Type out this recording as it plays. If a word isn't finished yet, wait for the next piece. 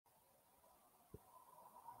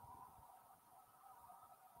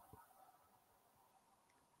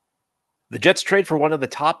The Jets trade for one of the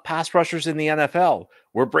top pass rushers in the NFL.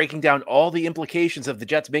 We're breaking down all the implications of the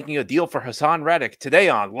Jets making a deal for Haason Reddick today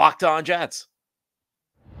on Locked On Jets.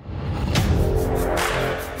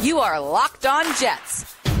 You are Locked On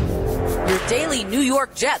Jets, your daily New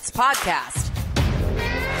York Jets podcast.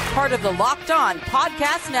 Part of the Locked On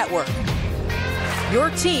Podcast Network, your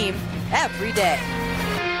team every day.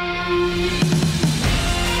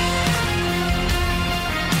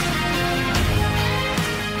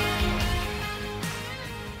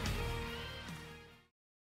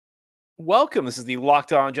 Welcome. This is the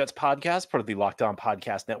Locked On Jets podcast, part of the Locked On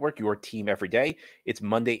Podcast Network, your team every day. It's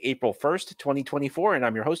Monday, April 1st, 2024, and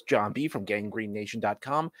I'm your host, John B. from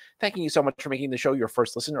GangGreenNation.com. Thanking you so much for making the show your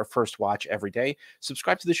first listen or first watch every day.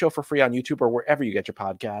 Subscribe to the show for free on YouTube or wherever you get your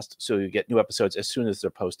podcast so you get new episodes as soon as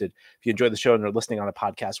they're posted. If you enjoy the show and are listening on a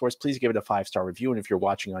podcast source, please give it a 5-star review. And if you're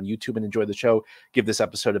watching on YouTube and enjoy the show, give this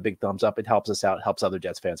episode a big thumbs up. It helps us out, helps other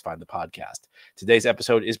Jets fans find the podcast. Today's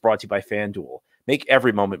episode is brought to you by FanDuel. Make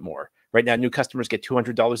every moment more. Right now, new customers get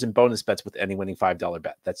 $200 in bonus bets with any winning $5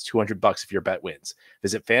 bet. That's $200 if your bet wins.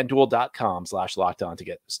 Visit FanDuel.com/lockedon to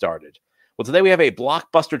get started. Well, today we have a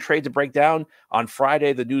blockbuster trade to break down. On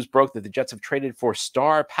Friday, the news broke that the Jets have traded for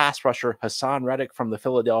star pass rusher Haason Reddick from the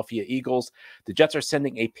Philadelphia Eagles. The Jets are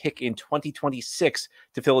sending a pick in 2026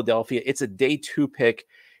 to Philadelphia. It's a day 2 pick.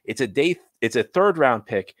 It's a third-round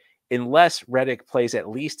pick unless Reddick plays at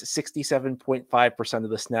least 67.5% of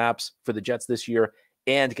the snaps for the Jets this year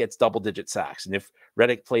and gets double-digit sacks. And if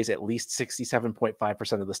Reddick plays at least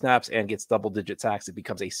 67.5% of the snaps and gets double-digit sacks, it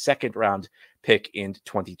becomes a second-round pick in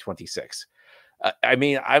 2026. I'm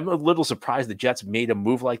a little surprised the Jets made a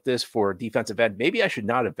move like this for a defensive end. Maybe I should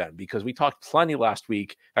not have been, because we talked plenty last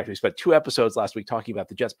week. Actually, we spent 2 episodes last week talking about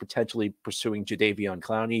the Jets potentially pursuing Jadeveon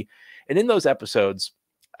Clowney. And in those episodes,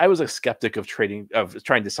 I was a skeptic of trying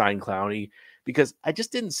to sign Clowney because I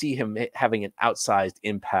just didn't see him having an outsized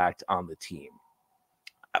impact on the team.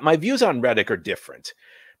 My views on Reddick are different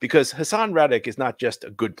because Haason Reddick is not just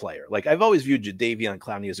a good player. Like, I've always viewed Jadeveon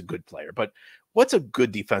Clowney as a good player, but what's a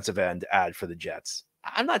good defensive end add for the Jets?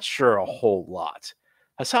 I'm not sure a whole lot.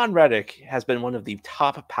 Haason Reddick has been one of the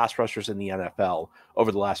top pass rushers in the NFL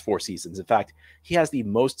over the last 4 seasons. In fact, he has the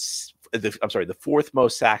 4th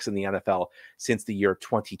most sacks in the NFL since the year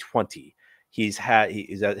 2020. He's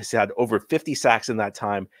had over 50 sacks in that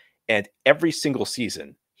time, and every single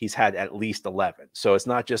season he's had at least 11. So it's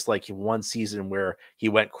not just like one season where he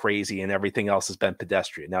went crazy and everything else has been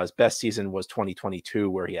pedestrian. Now, his best season was 2022,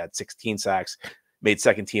 where he had 16 sacks, made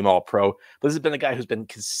second team All-Pro. But this has been a guy who's been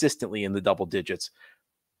consistently in the double digits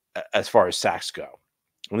as far as sacks go.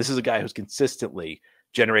 And this is a guy who's consistently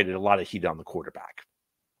generated a lot of heat on the quarterback.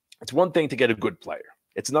 It's one thing to get a good player.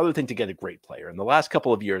 It's another thing to get a great player. In the last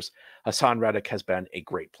couple of years, Haason Reddick has been a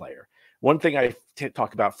great player. One thing I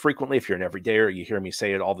talk about frequently, if you're an everydayer, you hear me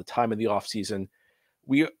say it all the time in the offseason,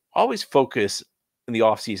 we always focus in the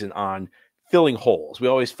offseason on filling holes. We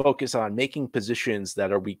always focus on making positions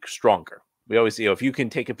that are weak stronger. We always, if you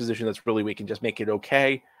can take a position that's really weak and just make it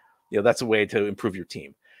okay, that's a way to improve your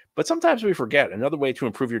team. But sometimes we forget another way to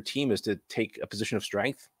improve your team is to take a position of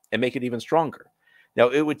strength and make it even stronger. Now,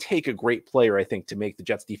 it would take a great player, I think, to make the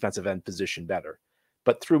Jets' defensive end position better.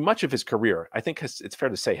 But through much of his career, I think it's fair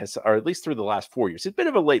to say, or at least through the last 4 years, he's a bit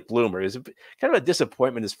of a late bloomer. He's kind of a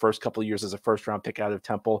disappointment his first couple of years as a first-round pick out of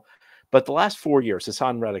Temple. But the last 4 years,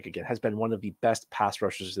 Haason Reddick, again, has been one of the best pass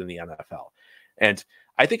rushers in the NFL. And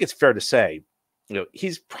I think it's fair to say,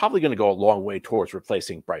 he's probably going to go a long way towards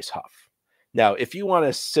replacing Bryce Huff. Now, if you want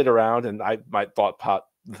to sit around, and my thought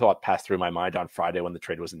passed through my mind on Friday when the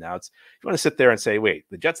trade was announced, you want to sit there and say, wait,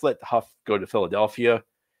 the Jets let Huff go to Philadelphia,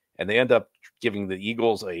 and they end up giving the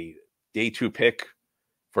Eagles a day 2 pick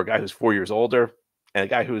for a guy who's 4 years older and a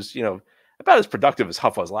guy who's, about as productive as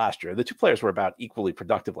Huff was last year. The 2 players were about equally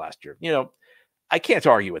productive last year. I can't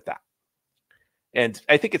argue with that. And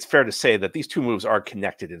I think it's fair to say that these 2 moves are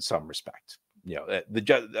connected in some respect.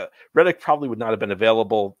 Reddick probably would not have been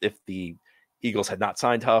available if the Eagles had not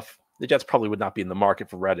signed Huff. The Jets probably would not be in the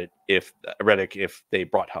market for Reddick if they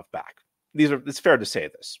brought Huff back. It's fair to say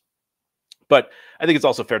this. But I think it's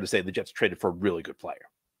also fair to say the Jets traded for a really good player.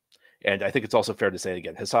 And I think it's also fair to say,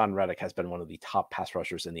 again, Haason Reddick has been one of the top pass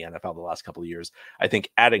rushers in the NFL the last couple of years. I think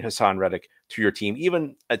adding Haason Reddick to your team,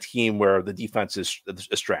 even a team where the defense is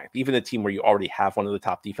a strength, even a team where you already have one of the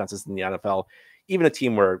top defenses in the NFL, even a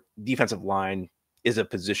team where defensive line is a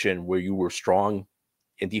position where you were strong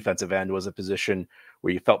and defensive end was a position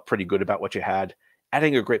where you felt pretty good about what you had,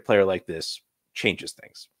 adding a great player like this changes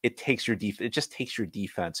things. It just takes your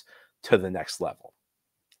defense to the next level.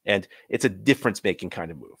 And it's a difference-making kind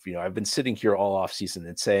of move. I've been sitting here all offseason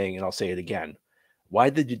and saying, and I'll say it again, why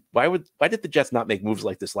did the Jets not make moves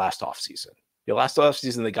like this last offseason? Last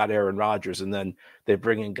offseason they got Aaron Rodgers, and then they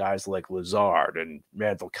bring in guys like Lazard and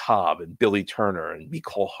Randall Cobb and Billy Turner and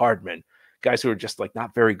Mecole Hardman, guys who are just like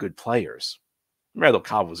not very good players. Randall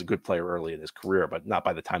Cobb was a good player early in his career, but not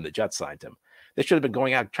by the time the Jets signed him. They should have been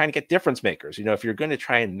going out trying to get difference makers. If you're going to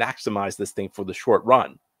try and maximize this thing for the short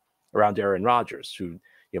run around Aaron Rodgers, who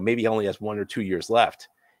maybe only has 1 or 2 years left,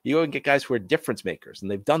 you go and get guys who are difference makers, and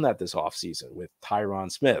they've done that this offseason with Tyron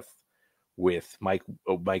Smith, with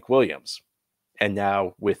Mike Williams, and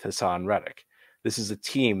now with Haason Reddick. This is a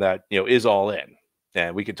team that is all in,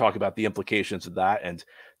 and we can talk about the implications of that, and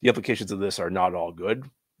the implications of this are not all good,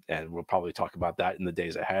 and we'll probably talk about that in the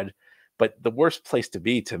days ahead. But the worst place to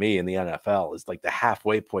be, to me, in the NFL is like the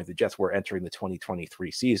halfway point the Jets were entering the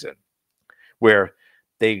 2023 season, where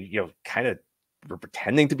they kind of were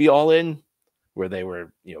pretending to be all in, where they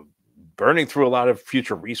were burning through a lot of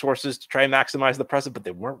future resources to try and maximize the present, but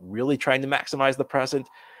they weren't really trying to maximize the present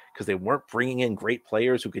because they weren't bringing in great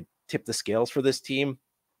players who could tip the scales for this team.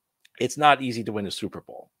 It's not easy to win a Super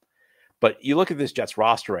Bowl. But you look at this Jets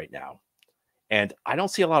roster right now, and I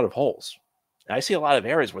don't see a lot of holes. I see a lot of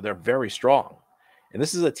areas where they're very strong. And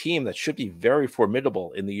this is a team that should be very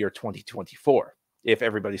formidable in the year 2024 if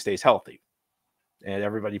everybody stays healthy and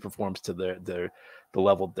everybody performs to the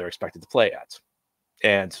level they're expected to play at,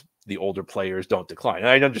 and the older players don't decline. And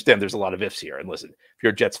I understand there's a lot of ifs here. And listen, if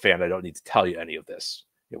you're a Jets fan, I don't need to tell you any of this.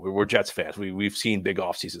 We're Jets fans. We've seen big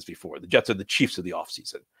off seasons before. The Jets are the Chiefs of the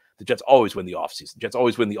offseason. The Jets always win the offseason. The Jets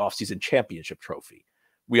always win the offseason championship trophy.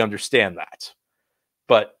 We understand that.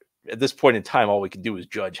 But at this point in time, all we can do is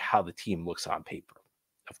judge how the team looks on paper.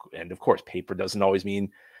 And of course, paper doesn't always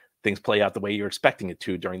mean things play out the way you're expecting it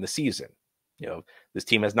to during the season. This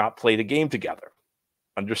team has not played a game together.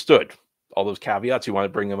 Understood. All those caveats, you want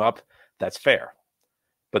to bring them up, that's fair.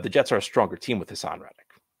 But the Jets are a stronger team with Haason Reddick.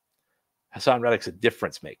 Haason Reddick's a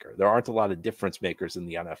difference maker. There aren't a lot of difference makers in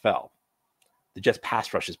the NFL. The Jets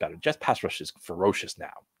pass rush is better. The Jets pass rush is ferocious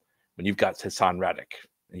now. When you've got Haason Reddick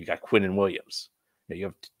and you've got Quinnen Williams, you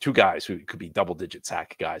have two guys who could be double-digit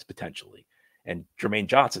sack guys potentially, and Jermaine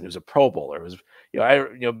Johnson, who's a Pro Bowler, who's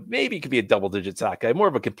maybe could be a double-digit sack guy, more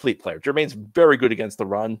of a complete player. Jermaine's very good against the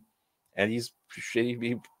run, and he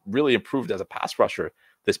really improved as a pass rusher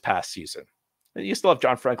this past season. And you still have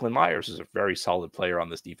John Franklin Myers, who's a very solid player on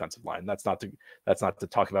this defensive line. That's not to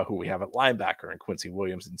talk about who we have at linebacker and Quincy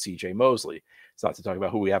Williams and C.J. Mosley. It's not to talk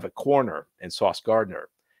about who we have at corner and Sauce Gardner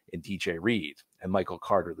and D.J. Reed and Michael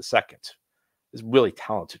Carter II. This really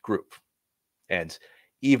talented group. And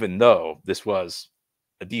even though this was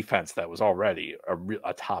a defense that was already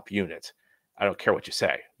a top unit, I don't care what you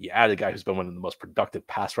say. You add a guy who's been one of the most productive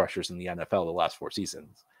pass rushers in the NFL the last 4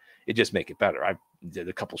 seasons. It just make it better. I did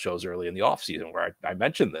a couple shows early in the offseason where I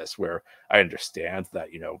mentioned this, where I understand that,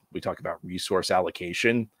 we talk about resource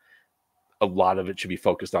allocation. A lot of it should be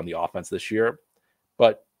focused on the offense this year,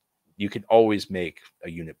 but you can always make a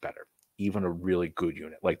unit better, even a really good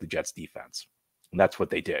unit like the Jets defense. And that's what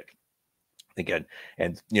they did. Again,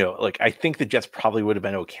 and I think the Jets probably would have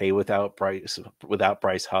been okay without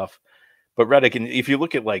Bryce Huff. But Reddick, and if you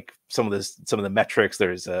look at some of the metrics,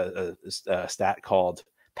 there's a stat called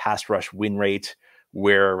pass rush win rate,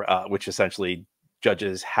 where which essentially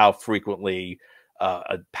judges how frequently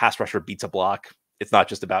a pass rusher beats a block. It's not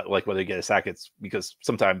just about whether you get a sack. It's because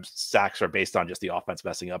sometimes sacks are based on just the offense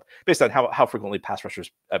messing up, based on how frequently pass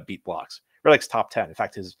rushers beat blocks. Reddick's top 10. In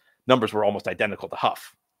fact, his numbers were almost identical to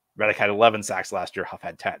Huff. Reddick had 11 sacks last year. Huff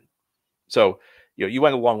had 10. So you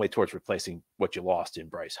went a long way towards replacing what you lost in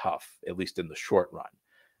Bryce Huff, at least in the short run.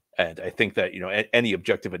 And I think that any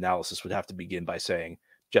objective analysis would have to begin by saying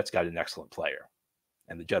Jets got an excellent player,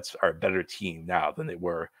 and the Jets are a better team now than they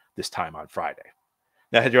were this time on Friday.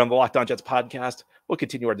 Now, here on the Locked On Jets podcast, we'll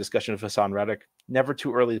continue our discussion of Haason Reddick. Never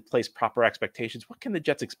too early to place proper expectations. What can the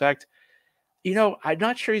Jets expect? I'm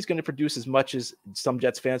not sure he's going to produce as much as some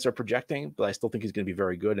Jets fans are projecting, but I still think he's going to be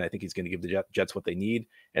very good, and I think he's going to give the Jets what they need.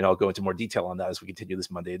 And I'll go into more detail on that as we continue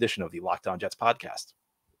this Monday edition of the Locked On Jets podcast.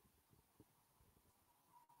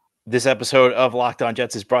 This episode of Locked On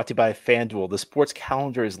Jets is brought to you by FanDuel. The sports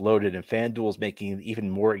calendar is loaded, and FanDuel is making it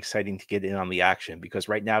even more exciting to get in on the action, because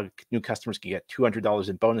right now new customers can get $200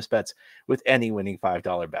 in bonus bets with any winning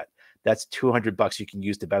 $5 bet. That's $200 you can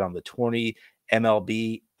use to bet on the 20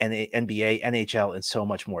 MLB, NBA, NHL, and so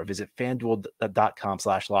much more. Visit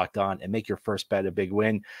FanDuel.com/lockedon and make your first bet a big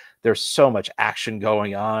win. There's so much action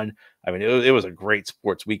going on. I mean, it was a great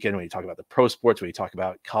sports weekend when you talk about the pro sports, when you talk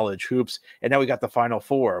about college hoops, and now we got the Final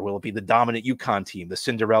Four. Will it be the dominant UConn team, the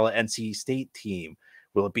Cinderella NC State team?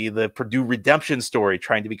 Will it be the Purdue redemption story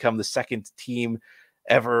trying to become the second team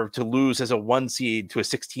ever to lose as a 1 seed to a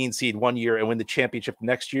 16 seed one year and win the championship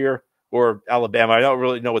next year, or Alabama. I don't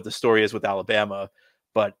really know what the story is with Alabama,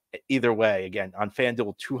 but either way, again, on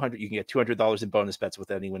FanDuel, you can get $200 in bonus bets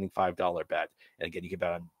with any winning $5 bet. And again, you can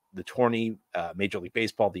bet on the tourney, Major League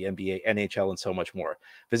Baseball, the NBA, NHL, and so much more.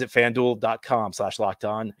 Visit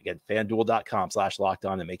FanDuel.com/lockedon. Again,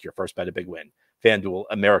 FanDuel.com/lockedon and make your first bet a big win. FanDuel,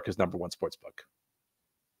 America's #1 sportsbook.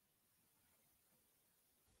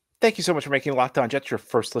 Thank you so much for making Locked On Jets your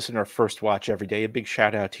first listen or first watch every day. A big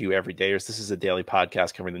shout out to you, everydayers. This is a daily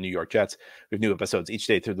podcast covering the New York Jets. We have new episodes each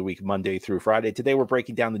day through the week, Monday through Friday. Today, we're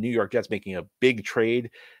breaking down the New York Jets making a big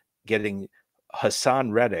trade, getting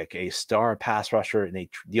Haason Reddick, a star pass rusher, in a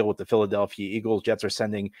deal with the Philadelphia Eagles. Jets are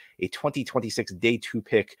sending a 2026 day 2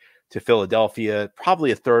 pick to Philadelphia,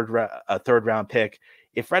 probably a third round pick.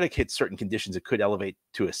 If Reddick hits certain conditions, it could elevate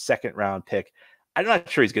to a second round pick. I'm not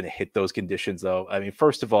sure he's going to hit those conditions, though. I mean,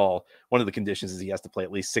 first of all, one of the conditions is he has to play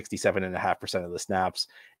at least 67.5% of the snaps.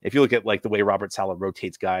 If you look at like the way Robert Saleh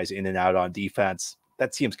rotates guys in and out on defense,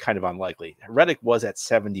 that seems kind of unlikely. Reddick was at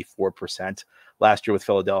 74% last year with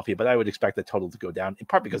Philadelphia, but I would expect the total to go down, in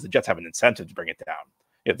part because the Jets have an incentive to bring it down.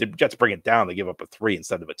 If the Jets bring it down, they give up a 3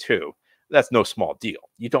 instead of a 2. That's no small deal.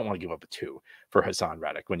 You don't want to give up a 2 for Haason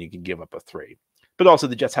Reddick when you can give up a 3. But also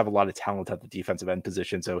the Jets have a lot of talent at the defensive end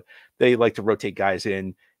position, so they like to rotate guys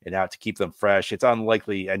in and out to keep them fresh. It's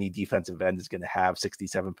unlikely any defensive end is going to have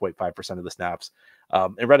 67.5% of the snaps.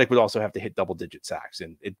 And Reddick would also have to hit double-digit sacks,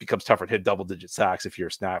 and it becomes tougher to hit double-digit sacks if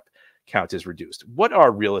your snap count is reduced. What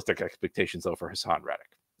are realistic expectations, though, for Haason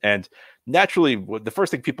Reddick? And naturally, the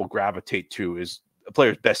first thing people gravitate to is a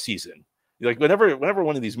player's best season. Like whenever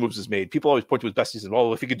one of these moves is made, people always point to his best season.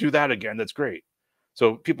 Oh, if he could do that again, that's great.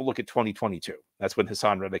 So people look at 2022. That's when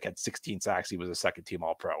Haason Reddick had 16 sacks. He was a second-team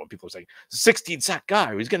All-Pro. And people are saying, 16-sack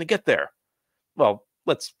guy, he's going to get there. Well,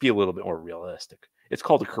 let's be a little bit more realistic. It's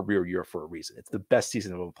called a career year for a reason. It's the best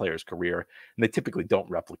season of a player's career, and they typically don't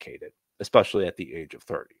replicate it, especially at the age of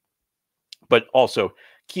 30. But also,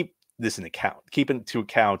 keep this in account. Keep into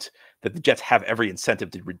account that the Jets have every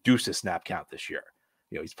incentive to reduce his snap count this year.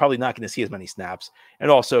 He's probably not going to see as many snaps. And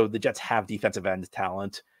also, the Jets have defensive end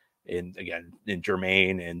talent in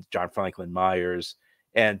Jermaine and John Franklin Myers.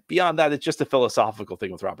 And beyond that, it's just a philosophical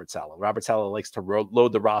thing with Robert Saleh. Robert Saleh likes to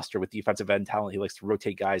load the roster with defensive end talent. He likes to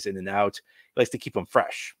rotate guys in and out. He likes to keep them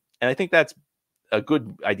fresh. And I think that's a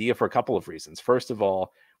good idea for a couple of reasons. First of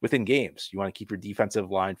all, within games, you want to keep your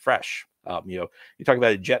defensive line fresh. You talk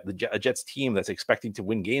about a Jets team that's expecting to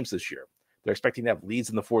win games this year. They're expecting to have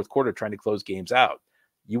leads in the fourth quarter, trying to close games out.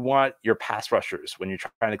 You want your pass rushers, when you're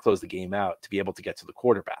trying to close the game out, to be able to get to the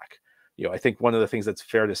quarterback. I think one of the things that's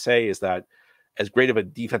fair to say is that as great of a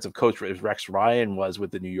defensive coach as Rex Ryan was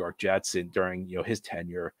with the New York Jets during his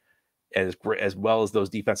tenure, as well as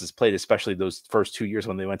those defenses played, especially those first 2 years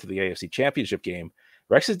when they went to the AFC Championship game,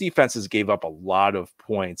 Rex's defenses gave up a lot of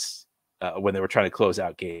points when they were trying to close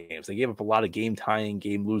out games. They gave up a lot of game-tying,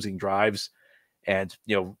 game-losing drives. And,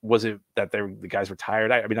 was it that the guys were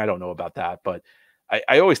tired? I mean, I don't know about that, but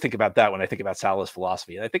I always think about that when I think about Saleh's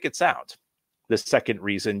philosophy, and I think it's sound. The second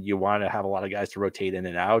reason you want to have a lot of guys to rotate in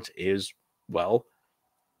and out is, well,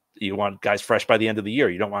 you want guys fresh by the end of the year.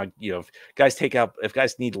 You don't want, if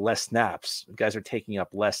guys need less snaps, if guys are taking up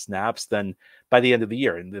less snaps, then by the end of the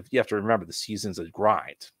year, and you have to remember the season's a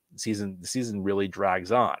grind. The season really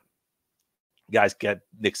drags on. Guys get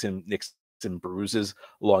nicks and bruises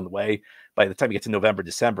along the way. By the time you get to November,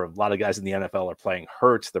 December, a lot of guys in the NFL are playing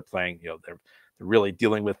hurt. They're playing, they're really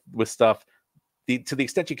dealing with stuff. To the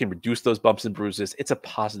extent you can reduce those bumps and bruises, it's a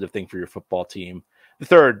positive thing for your football team. The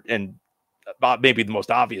third, and maybe the most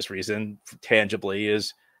obvious reason, tangibly,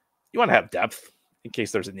 is you want to have depth in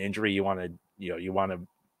case there's an injury. You want to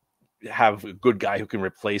have a good guy who can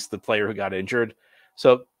replace the player who got injured.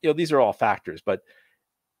 So these are all factors, but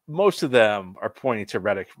most of them are pointing to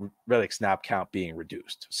Reddick snap count being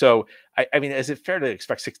reduced. So I mean, is it fair to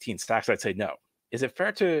expect 16 sacks? I'd say no. Is it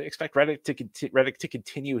fair to expect Reddick to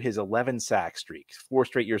continue his 11-sack streak, 4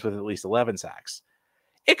 straight years with at least 11 sacks?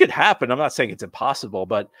 It could happen. I'm not saying it's impossible,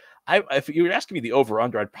 but if you were asking me the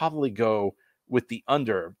over-under, I'd probably go with the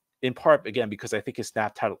under, in part, again, because I think his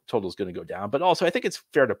snap total is going to go down. But also, I think it's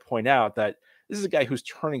fair to point out that this is a guy who's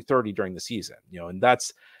turning 30 during the season, and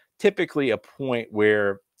that's typically a point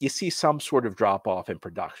where you see some sort of drop-off in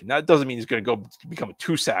production. Now, it doesn't mean he's going to go become a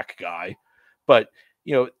 2-sack guy, but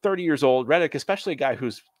 30 years old, Reddick, especially a guy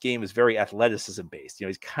whose game is very athleticism based.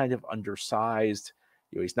 He's kind of undersized.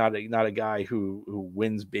 He's not a guy who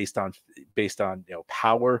wins based on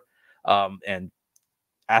power. And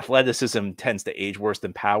athleticism tends to age worse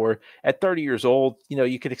than power. At 30 years old,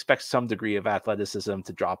 you could expect some degree of athleticism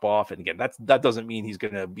to drop off. And again, that doesn't mean he's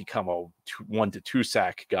going to become a 1 to 2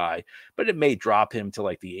 sack guy, but it may drop him to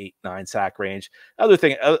like the 8-9 sack range. Other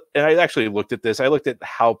thing, and I actually looked at this. I looked at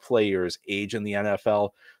how players age in the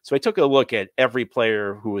NFL. So I took a look at every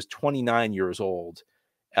player who was 29 years old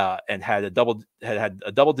and had a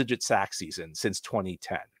double-digit sack season since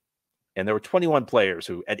 2010. And there were 21 players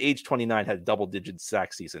who, at age 29, had a double-digit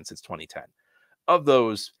sack season since 2010. Of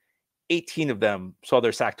those, 18 of them saw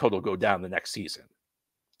their sack total go down the next season.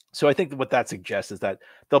 So I think that what that suggests is that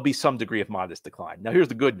there'll be some degree of modest decline. Now, here's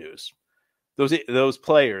the good news. Those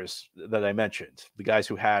players that I mentioned, the guys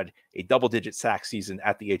who had a double-digit sack season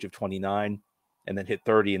at the age of 29 and then hit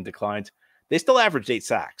 30 and declined, they still averaged 8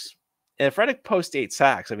 sacks. And if Reddick posts 8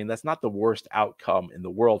 sacks, I mean, that's not the worst outcome in the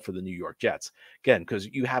world for the New York Jets. Again, because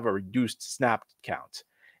you have a reduced snap count.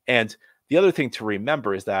 And the other thing to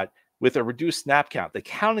remember is that with a reduced snap count, the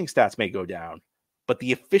counting stats may go down, but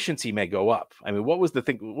the efficiency may go up. I mean, what was the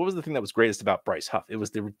thing that was greatest about Bryce Huff? It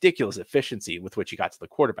was the ridiculous efficiency with which he got to the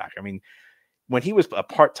quarterback. I mean, when he was a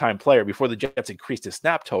part-time player before the Jets increased his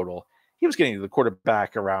snap total, he was getting to the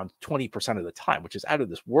quarterback around 20% of the time, which is out of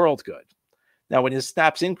this world good. Now, when his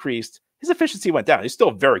snaps increased, his efficiency went down. He's still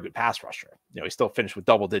a very good pass rusher. He still finished with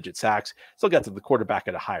double-digit sacks, still got to the quarterback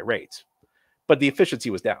at a high rate, but the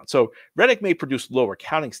efficiency was down. So Reddick may produce lower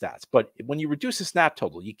counting stats, but when you reduce his snap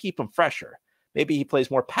total, you keep him fresher. Maybe he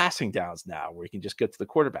plays more passing downs now where he can just get to the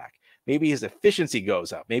quarterback. Maybe his efficiency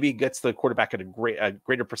goes up. Maybe he gets to the quarterback at a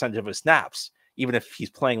greater percentage of his snaps, even if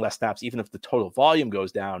he's playing less snaps, even if the total volume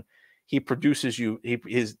goes down. He produces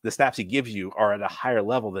the snaps he gives you are at a higher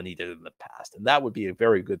level than he did in the past. And that would be a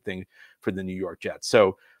very good thing for the New York Jets.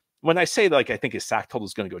 So when I say I think his sack total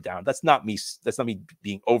is going to go down, that's not me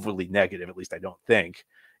being overly negative. At least I don't think.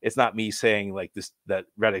 It's not me saying that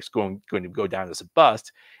Reddick's going to go down as a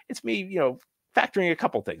bust. It's me, factoring a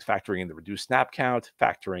couple things, factoring in the reduced snap count,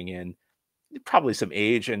 factoring in probably some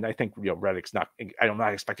age. And I think, Reddick's I'm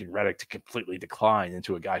not expecting Reddick to completely decline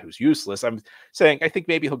into a guy who's useless. I'm saying, I think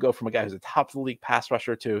maybe he'll go from a guy who's a top of the league pass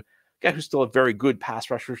rusher to a guy who's still a very good pass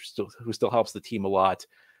rusher, who still helps the team a lot,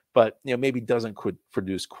 but, maybe doesn't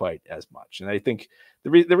produce quite as much. And I think the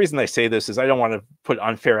reason I say this is I don't want to put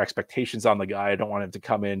unfair expectations on the guy. I don't want him to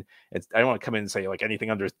come in and I don't want to come in and say anything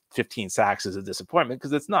under 15 sacks is a disappointment,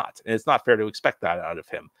 because it's not. And it's not fair to expect that out of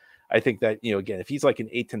him. I think that, again, if he's like an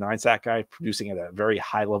 8 to 9 sack guy producing at a very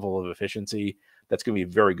high level of efficiency, that's going to be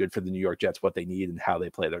very good for the New York Jets, what they need and how they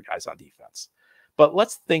play their guys on defense. But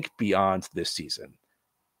let's think beyond this season.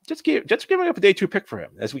 Jets giving up a day 2 pick for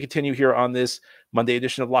him. As we continue here on this Monday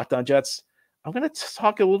edition of Locked On Jets, I'm going to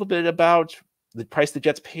talk a little bit about the price the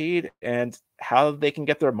Jets paid and how they can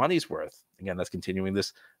get their money's worth. Again, that's continuing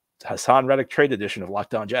this Haason Reddick trade edition of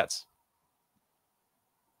Locked On Jets.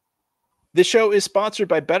 This show is sponsored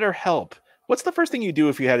by BetterHelp. What's the first thing you do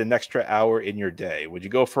if you had an extra hour in your day? Would you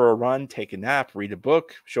go for a run, take a nap, read a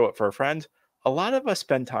book, show it for a friend? A lot of us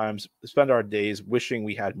spend our days wishing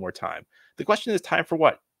we had more time. The question is, time for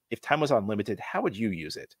what? If time was unlimited, how would you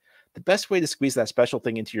use it? The best way to squeeze that special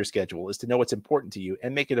thing into your schedule is to know what's important to you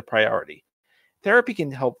and make it a priority. Therapy can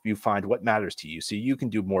help you find what matters to you so you can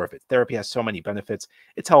do more of it. Therapy has so many benefits.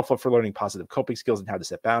 It's helpful for learning positive coping skills and how to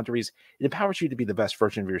set boundaries. It empowers you to be the best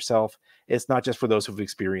version of yourself. It's not just for those who've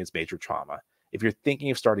experienced major trauma. If you're thinking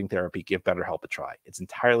of starting therapy, give BetterHelp a try. It's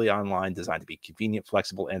entirely online, designed to be convenient,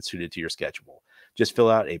 flexible, and suited to your schedule. Just fill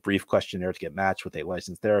out a brief questionnaire to get matched with a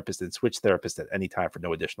licensed therapist and switch therapists at any time for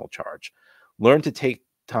no additional charge. Learn to take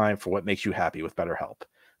time for what makes you happy with BetterHelp.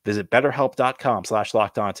 Visit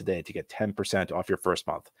BetterHelp.com/lockedon today to get 10% off your first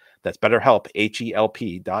month. That's BetterHelp,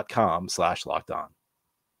 HELP.com/lockedon.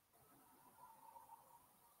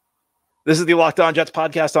 This is the Locked On Jets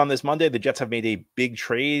podcast on this Monday. The Jets have made a big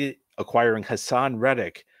trade acquiring Haason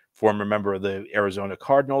Reddick, former member of the Arizona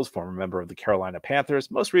Cardinals, former member of the Carolina Panthers,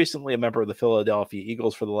 most recently a member of the Philadelphia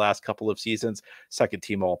Eagles for the last couple of seasons, second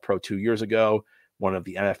team All-Pro 2 years ago, one of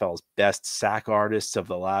the NFL's best sack artists of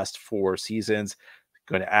the last 4 seasons,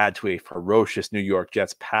 going to add to a ferocious New York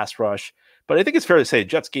Jets pass rush. But I think it's fair to say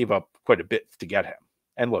Jets gave up quite a bit to get him.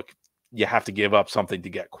 And look, you have to give up something to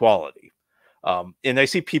get quality. And I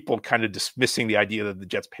see people kind of dismissing the idea that the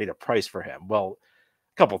Jets paid a price for him. Well,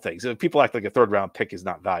 a couple of things. People act like a third-round pick is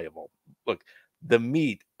not valuable. Look, the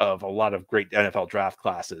meat of a lot of great NFL draft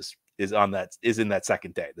classes is in that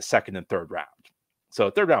second day, the second and third round. So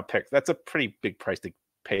a third-round pick, that's a pretty big price to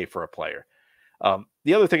pay for a player.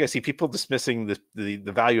 The other thing I see people dismissing the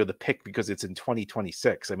value of the pick because it's in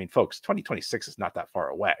 2026. I mean, folks, 2026 is not that far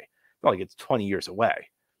away. It's not like it's 20 years away.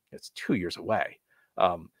 It's 2 years away.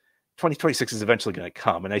 2026 is eventually going to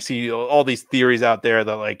come. And I see all these theories out there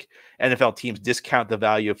that like NFL teams discount the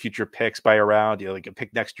value of future picks by a round. Like a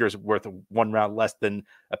pick next year is worth 1 round less than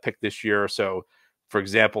a pick this year. So, for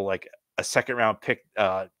example, like a 2nd round pick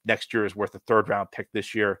next year is worth a 3rd round pick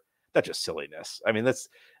this year. That's just silliness. I mean, that's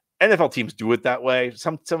NFL teams do it that way.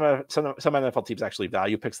 Some NFL teams actually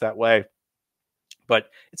value picks that way, but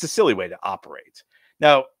it's a silly way to operate.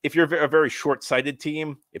 Now, if you're a very short-sighted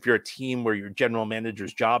team, if you're a team where your general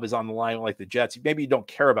manager's job is on the line like the Jets, maybe you don't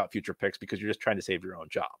care about future picks because you're just trying to save your own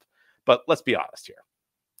job. But let's be honest here.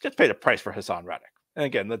 Jets paid a price for Haason Reddick. And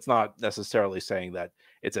again, that's not necessarily saying that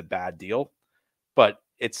it's a bad deal, but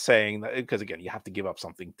it's saying that because, again, you have to give up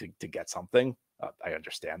something to get something. I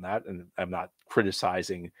understand that, and I'm not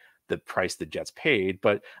criticizing the price the Jets paid,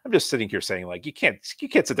 but I'm just sitting here saying like you can't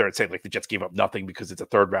sit there and say like the Jets gave up nothing because it's a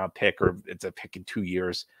 3rd round pick or it's a pick in 2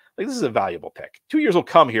 years. Like this is a valuable pick. 2 years will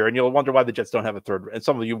come here and you'll wonder why the Jets don't have a 3rd, and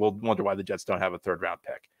some of you will wonder why the Jets don't have a 3rd round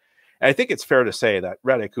pick. And I think it's fair to say that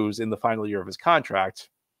Reddick, who's in the final year of his contract,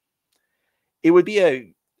 it would be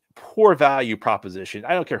a poor value proposition.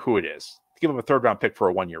 I don't care who it is to give him a 3rd round pick for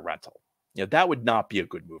a 1-year rental. That would not be a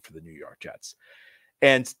good move for the New York Jets.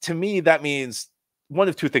 And to me, that means one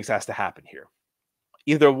of 2 things has to happen here.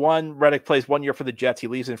 Either one, Reddick plays 1 year for the Jets, he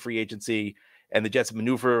leaves in free agency, and the Jets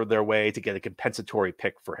maneuver their way to get a compensatory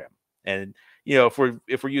pick for him. And if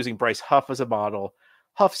we're using Bryce Huff as a model,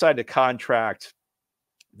 Huff signed a contract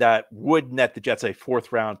that would net the Jets a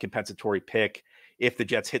 4th round compensatory pick if the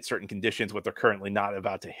Jets hit certain conditions, what they're currently not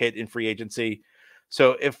about to hit in free agency.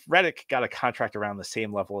 So if Reddick got a contract around the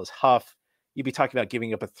same level as Huff, you'd be talking about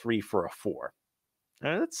giving up a 3 for a 4.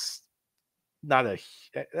 That's value,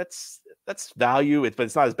 but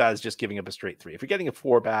it's not as bad as just giving up a straight 3. If you're getting a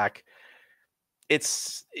 4 back,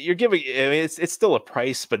 it's still a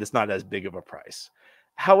price, but it's not as big of a price.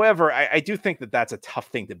 However, I do think that that's a tough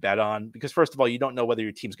thing to bet on because first of all, you don't know whether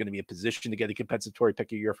your team's going to be in position to get a compensatory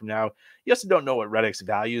pick a year from now. You also don't know what Reddick's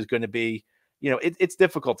value is going to be. It's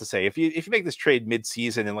difficult to say. If you make this trade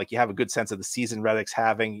mid-season and like you have a good sense of the season Reddick's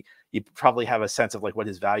having, you probably have a sense of like what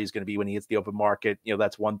his value is going to be when he hits the open market.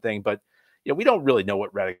 That's one thing, but we don't really know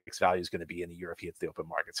what Reddick's value is going to be in a year if he hits the open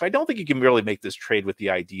market. So I don't think you can really make this trade with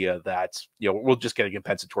the idea that we'll just get a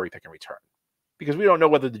compensatory pick in return because we don't know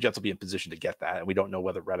whether the Jets will be in position to get that, and we don't know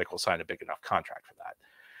whether Reddick will sign a big enough contract for that.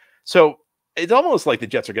 So it's almost like the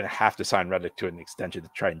Jets are going to have to sign Reddick to an extension to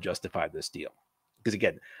try and justify this deal. Because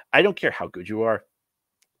again, I don't care how good you are.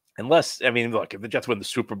 Unless, look, if the Jets win the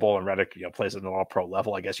Super Bowl and Reddick, plays at an all-pro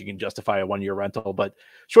level, I guess you can justify a 1-year rental. But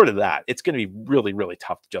short of that, it's going to be really, really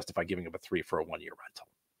tough to justify giving up a 3 for a 1-year rental.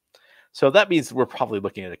 So that means we're probably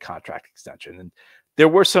looking at a contract extension. And there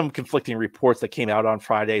were some conflicting reports that came out on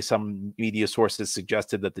Friday. Some media sources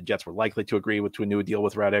suggested that the Jets were likely to agree to a new deal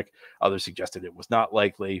with Reddick. Others suggested it was not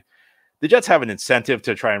likely. The Jets have an incentive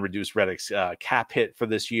to try and reduce Reddick's cap hit for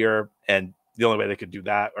this year, and the only way they could do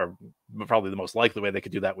that, or probably the most likely way they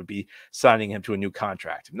could do that, would be signing him to a new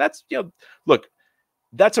contract. And that's, look,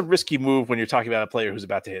 that's a risky move when you're talking about a player who's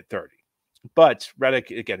about to hit 30. But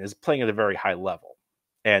Reddick, again, is playing at a very high level.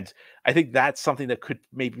 And I think that's something that could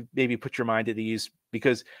maybe put your mind at ease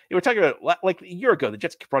because we're talking about like a year ago, the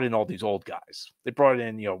Jets brought in all these old guys. They brought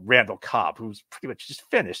in, Randall Cobb, who's pretty much just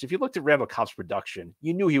finished. If you looked at Randall Cobb's production,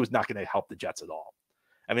 you knew he was not going to help the Jets at all.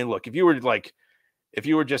 Look, if you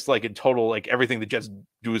were just like in total, like everything the Jets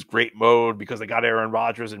do is great mode because they got Aaron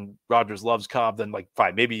Rodgers and Rodgers loves Cobb, then like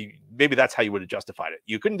fine, maybe that's how you would have justified it.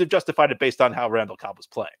 You couldn't have justified it based on how Randall Cobb was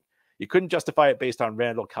playing. You couldn't justify it based on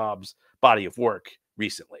Randall Cobb's body of work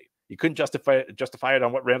recently. You couldn't justify it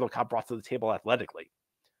on what Randall Cobb brought to the table athletically.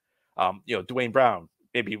 Dwayne Brown,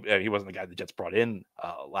 maybe he wasn't the guy the Jets brought in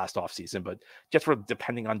last offseason, but Jets were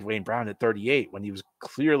depending on Dwayne Brown at 38 when he was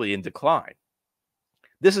clearly in decline.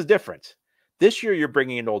 This is different. This year, you're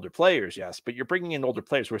bringing in older players, yes, but you're bringing in older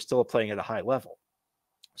players who are still playing at a high level.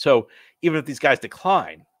 So even if these guys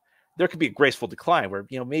decline, there could be a graceful decline where,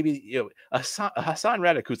 maybe, a Haason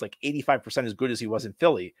Reddick, who's like 85% as good as he was in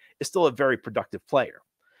Philly, is still a very productive player.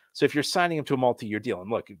 So if you're signing him to a multi-year deal,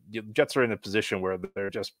 and look, the Jets are in a position where they're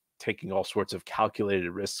just taking all sorts of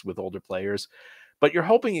calculated risks with older players, but you're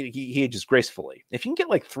hoping he ages gracefully. If you can get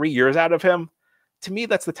like 3 years out of him, to me,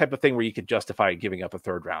 that's the type of thing where you could justify giving up a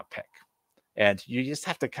 3rd round pick. And you just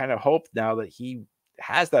have to kind of hope now that he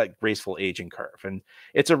has that graceful aging curve. And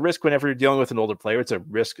it's a risk whenever you're dealing with an older player. It's a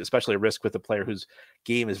risk, especially a risk with a player whose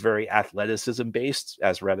game is very athleticism based,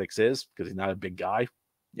 as Reddick's is, because he's not a big guy.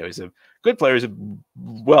 He's a good player. He's a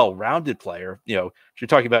well-rounded player. If you're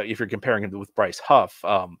talking about, if you're comparing him with Bryce Huff,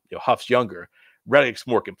 Huff's younger. Reddick's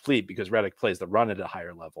more complete because Reddick plays the run at a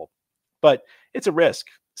higher level. But it's a risk.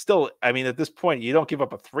 still, I mean, at this point, you don't give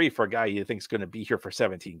up a 3 for a guy you think is going to be here for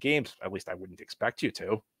 17 games. At least I wouldn't expect you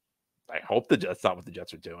to. I hope that's not what the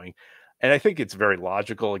Jets are doing. And I think it's very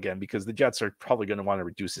logical, again, because the Jets are probably going to want to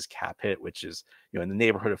reduce his cap hit, which is, in the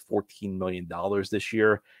neighborhood of $14 million this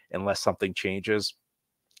year, unless something changes.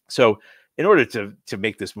 So in order to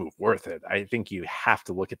make this move worth it, I think you have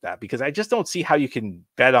to look at that, because I just don't see how you can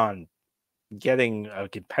bet on getting a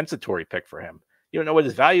compensatory pick for him. You don't know what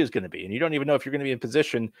his value is going to be, and you don't even know if you're going to be in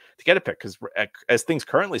position to get a pick, because as things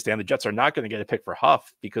currently stand, the Jets are not going to get a pick for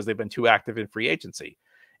Huff because they've been too active in free agency.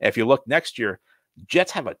 And if you look next year,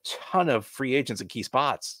 Jets have a ton of free agents in key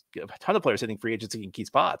spots, a ton of players hitting free agency in key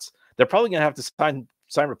spots. They're probably going to have to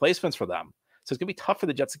sign replacements for them. So it's going to be tough for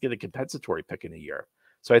the Jets to get a compensatory pick in a year.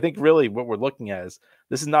 So I think really what we're looking at is,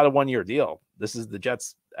 this is not a one-year deal. This is the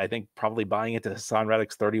Jets, I think, probably buying into Haason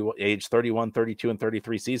Reddick's age 31, 32, and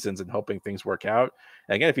 33 seasons and hoping things work out.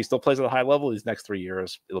 And again, if he still plays at a high level these next 3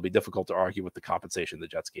 years, it'll be difficult to argue with the compensation the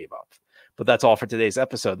Jets gave up. But that's all for today's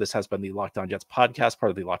episode. This has been the Locked On Jets podcast,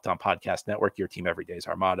 part of the Locked On Podcast Network. Your team every day is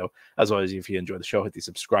our motto. As always, if you enjoy the show, hit the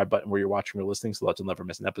subscribe button where you're watching or listening so that you'll never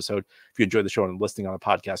miss an episode. If you enjoy the show and listening on a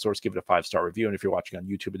podcast source, give it a 5-star review. And if you're watching on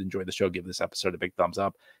YouTube and enjoy the show, give this episode a big thumbs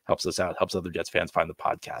up. Helps us out, helps other Jets fans find the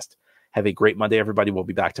podcast. Have a great Monday, everybody. We'll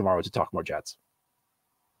be back tomorrow to talk more Jets.